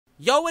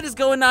Yo, what is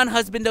going on,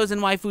 husbandos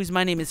and waifus?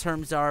 My name is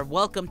HERMSAUR.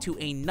 Welcome to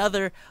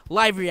another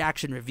live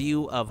reaction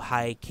review of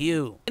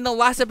Haikyu. In the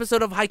last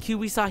episode of Haikyu,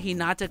 we saw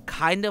Hinata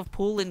kind of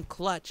pull in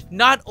clutch,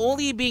 not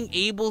only being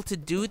able to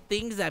do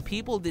things that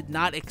people did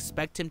not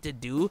expect him to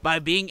do by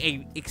being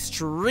a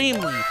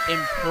extremely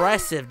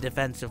impressive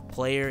defensive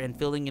player and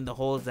filling in the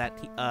holes that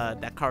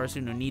that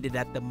Karasuno needed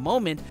at the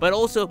moment, but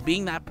also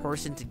being that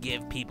person to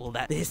give people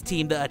his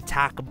team the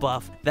attack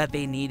buff that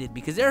they needed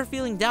because they were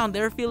feeling down,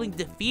 they were feeling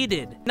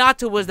defeated.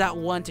 Nato was that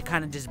one to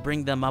kind of just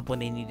bring them up when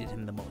they needed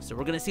him the most. So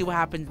we're gonna see what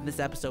happens in this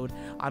episode.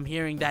 I'm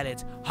hearing that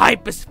it's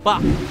hype as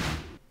fuck.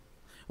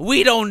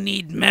 We don't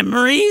need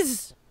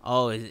memories.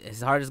 Oh,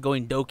 his heart is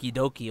going doki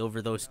doki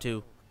over those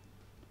two.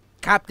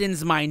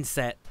 Captain's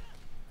mindset.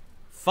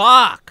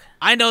 Fuck.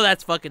 I know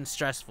that's fucking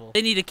stressful.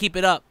 They need to keep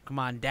it up. Come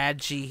on,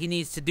 Dadchi. He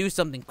needs to do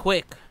something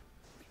quick.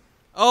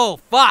 Oh,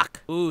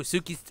 fuck. Ooh,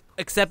 Suki's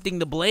accepting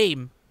the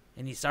blame.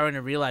 And he's starting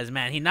to realize,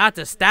 man,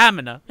 Hinata's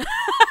stamina.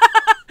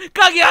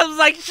 Kaguya was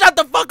like, shut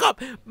the fuck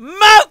up,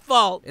 my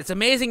fault. It's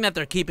amazing that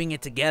they're keeping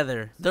it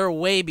together. They're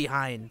way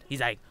behind. He's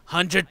like,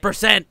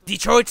 100%.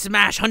 Detroit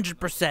smash,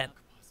 100%.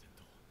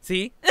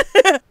 See?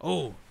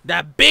 Oh,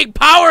 that big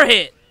power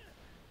hit.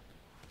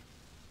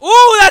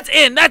 Ooh, that's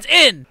in, that's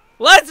in.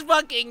 Let's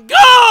fucking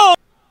go.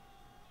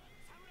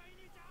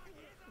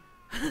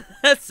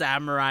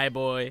 Samurai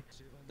boy.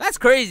 That's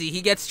crazy.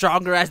 He gets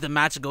stronger as the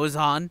match goes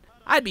on.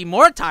 I'd be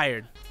more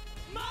tired.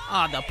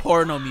 Ah, the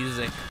porno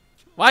music.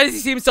 Why does he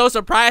seem so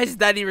surprised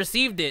that he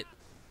received it?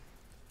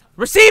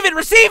 Receive it!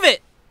 Receive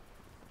it!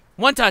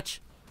 One touch.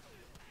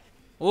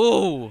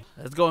 Ooh,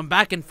 that's going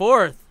back and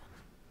forth.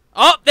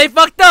 Oh, they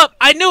fucked up.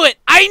 I knew it.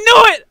 I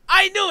knew it.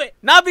 I knew it.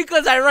 Not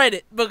because I read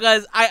it,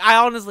 because I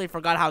honestly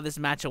forgot how this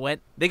match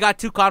went. They got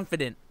too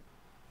confident.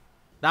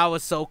 That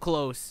was so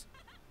close.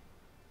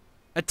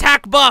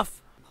 Attack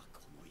buff.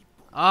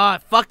 Oh, I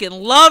fucking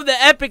love the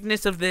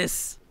epicness of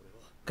this.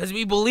 Because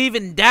we believe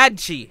in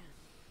Dadchi.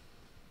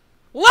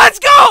 Let's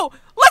go!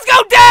 Let's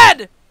go,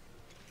 Dad!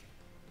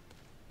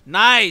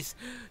 Nice.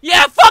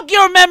 Yeah, fuck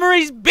your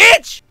memories,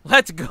 bitch!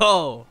 Let's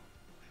go.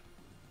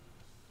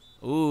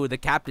 Ooh, the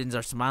captains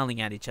are smiling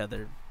at each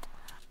other.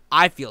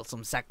 I feel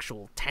some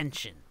sexual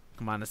tension.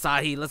 Come on,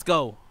 Asahi, let's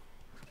go.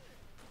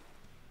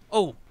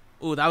 Oh,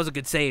 ooh, that was a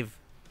good save.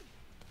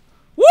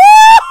 Woo!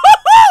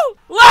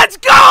 Let's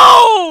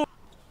go!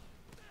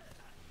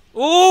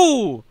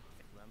 Ooh.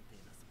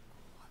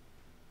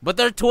 But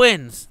they're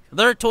twins.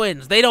 They're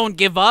twins. They don't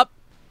give up.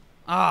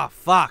 Ah,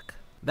 fuck.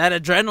 That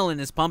adrenaline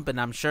is pumping,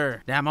 I'm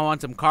sure. Damn, I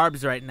want some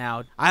carbs right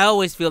now. I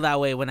always feel that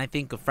way when I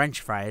think of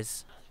French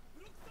fries.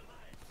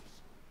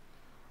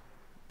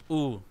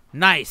 Ooh,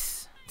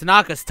 nice.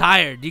 Tanaka's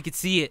tired. You can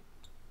see it.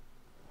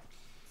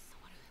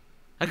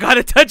 I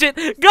gotta touch it.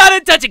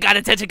 Gotta touch it.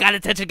 Gotta touch it. Gotta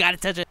touch it. Gotta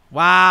touch it.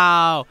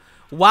 Wow.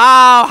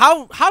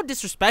 Wow. How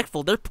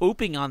disrespectful. They're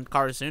pooping on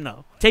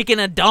Karasuno. Taking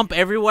a dump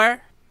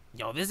everywhere.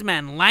 Yo, this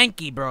man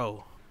lanky,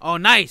 bro. Oh,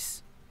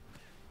 nice.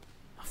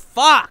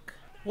 Fuck.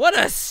 What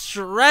a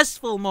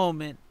stressful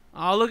moment.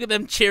 Oh, look at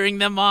them cheering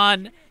them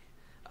on.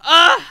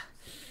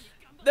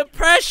 The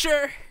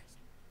pressure.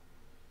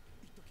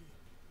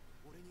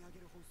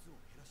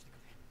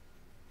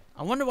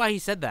 I wonder why he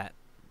said that.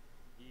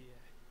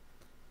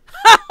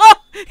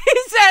 he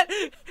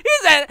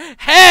said,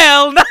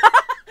 hell no.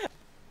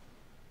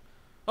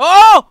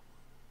 Oh!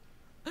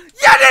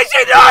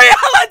 Yanishinoya,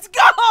 let's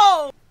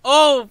go!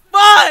 Oh,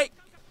 fuck!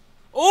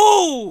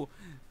 Ooh!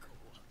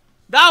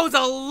 That was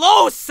a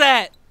low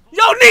set!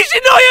 Yo,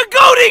 Nishinoya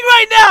goating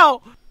right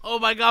now! Oh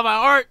my god, my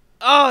heart.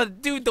 Oh,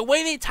 dude, the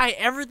way they tie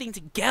everything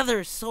together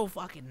is so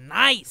fucking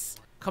nice.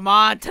 Come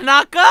on,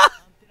 Tanaka!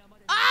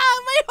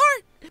 Ah, my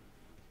heart!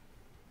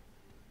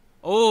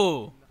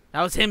 Oh,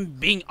 that was him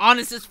being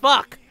honest as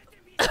fuck.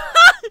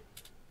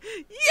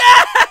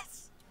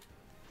 Yes!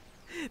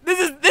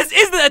 This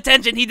is the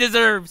attention he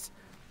deserves.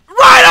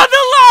 Right on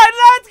the line,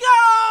 let's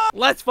go!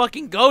 Let's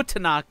fucking go,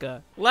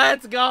 Tanaka.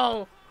 Let's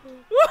go.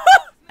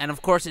 And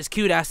of course, his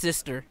cute-ass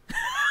sister.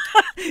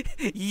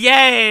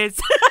 Yes!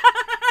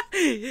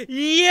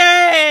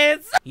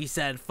 Yes! He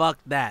said, fuck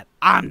that.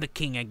 I'm the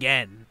king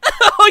again.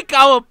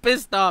 Oikawa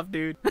pissed off,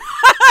 dude.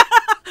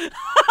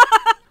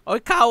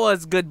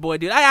 Oikawa's good boy,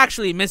 dude. I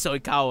actually miss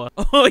Oikawa.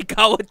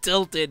 Oikawa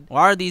tilted.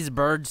 Why are these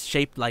birds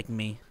shaped like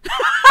me?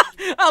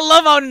 I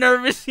love how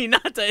nervous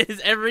Hinata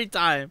is every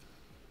time.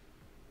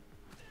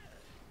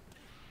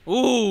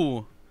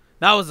 Ooh,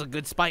 that was a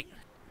good spike.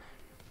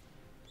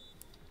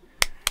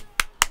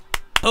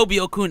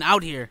 Tobio-kun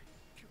out here.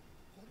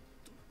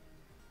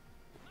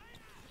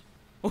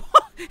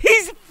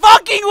 He's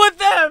fucking with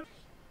them.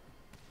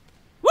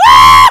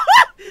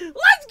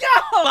 Let's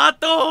go,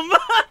 Batum.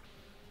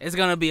 It's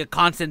gonna be a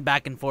constant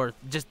back and forth.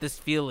 Just this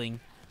feeling.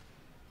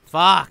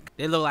 Fuck.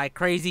 They look like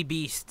crazy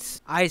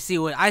beasts. I see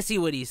what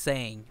he's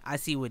saying. I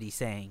see what he's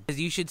saying. Because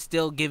you should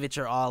still give it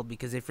your all,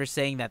 because if you're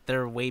saying that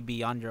they're way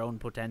beyond your own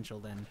potential,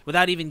 then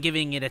without even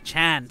giving it a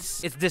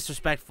chance, it's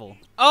disrespectful.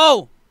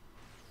 Oh!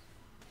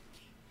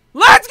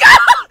 Let's go!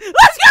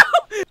 Let's go!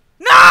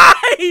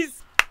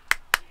 Nice!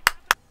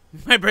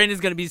 My brain is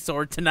gonna be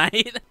sore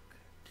tonight.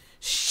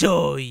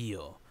 Show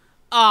you.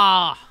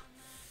 Ah.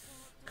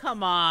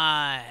 Come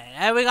on.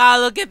 And we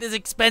gotta look at this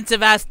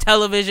expensive ass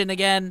television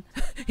again.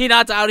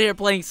 Hinata out here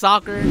playing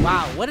soccer.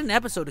 Wow, what an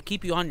episode to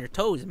keep you on your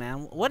toes,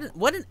 man.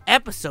 What an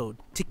episode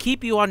to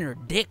keep you on your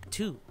dick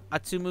too.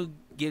 Atsumu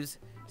gives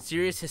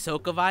serious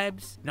Hisoka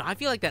vibes. No, I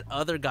feel like that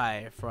other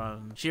guy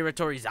from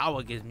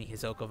Shiratorizawa gives me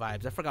Hisoka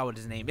vibes. I forgot what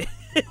his name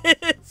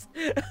is.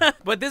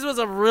 But this was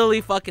a really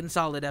fucking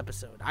solid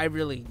episode. I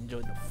really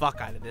enjoyed the fuck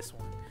out of this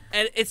one.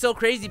 And it's so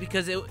crazy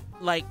because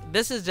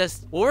this is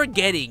just what we're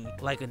getting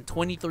like in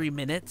 23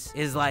 minutes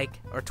is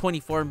like, or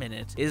 24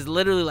 minutes is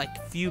literally like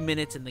a few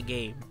minutes in the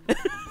game.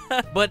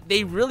 But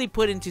they really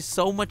put into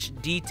so much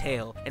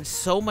detail and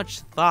so much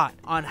thought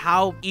on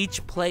how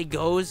each play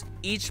goes,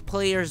 each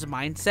player's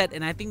mindset.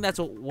 And I think that's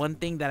one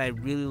thing that I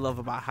really love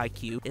about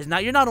Haikyu is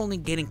you're not only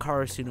getting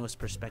Karasuno's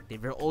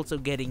perspective, you're also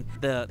getting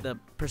the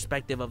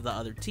perspective of the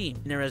other team.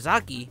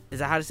 Narazaki, is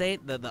that how to say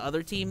it? The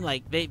other team,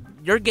 like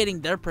you're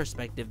getting their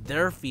perspective,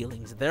 their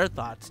feelings, their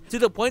thoughts, to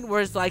the point where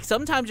it's like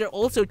sometimes you're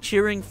also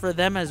cheering for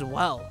them as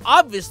well.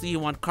 Obviously you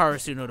want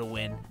Karasuno to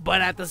win,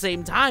 but at the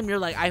same time you're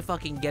like, I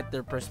fucking get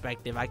their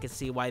perspective. I can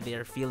see why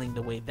they're feeling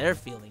the way they're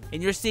feeling.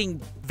 And you're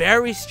seeing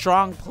very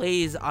strong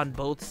plays on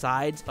both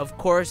sides. Of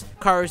course,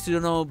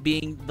 Karasuno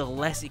being the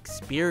less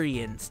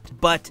experienced,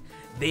 but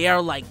they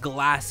are like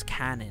glass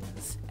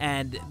cannons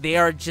and they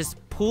are just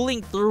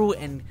pulling through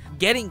and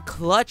getting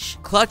clutch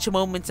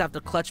moments after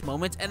clutch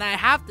moments. And I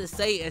have to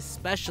say,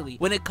 especially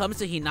when it comes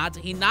to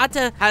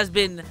Hinata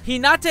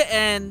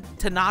and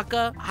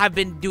Tanaka have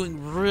been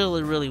doing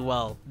really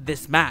well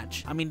this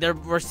match. I mean,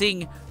 we're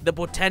seeing the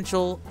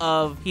potential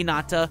of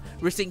Hinata.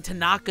 We're seeing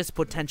Tanaka's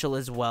potential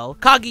as well.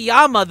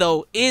 Kageyama,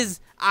 though, is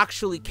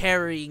actually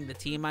carrying the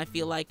team. I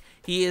feel like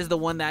he is the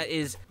one that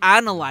is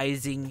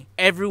analyzing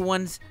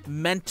everyone's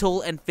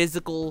mental and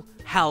physical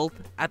health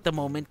at the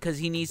moment, because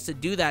he needs to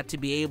do that to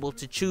be able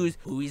to choose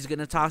who he's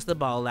gonna toss the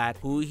ball at,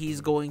 who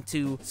he's going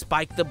to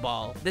spike the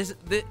ball.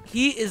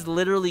 He is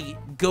literally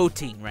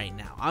goating right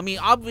now. I mean,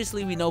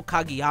 obviously we know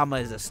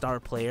Kageyama is a star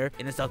player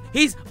in itself.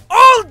 He's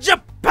all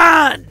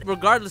Japan!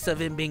 Regardless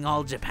of him being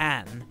all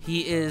Japan,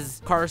 he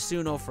is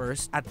Karasuno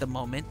first at the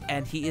moment,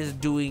 and he is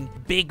doing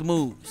big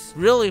moves.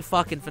 Really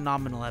fucking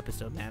phenomenal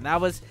episode, man.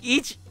 That was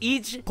each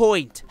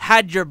point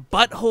had your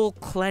butthole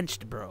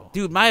clenched, bro.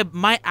 Dude,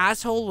 my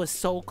asshole was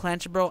so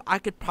clenched, bro. I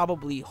could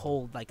probably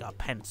hold like a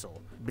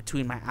pencil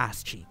between my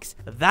ass cheeks.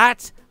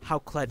 That's how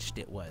clenched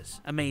it was.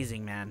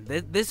 Amazing, man.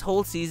 This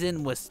whole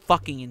season was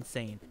fucking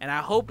insane, and I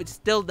hope it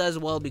still does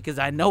well, because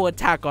I know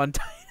Attack on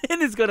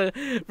Titan is gonna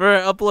for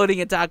uploading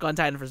Attack on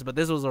Titan first. But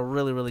this was a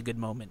really good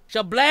moment.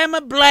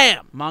 Shablam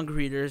blam, manga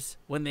readers,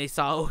 when they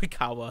saw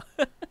Oikawa.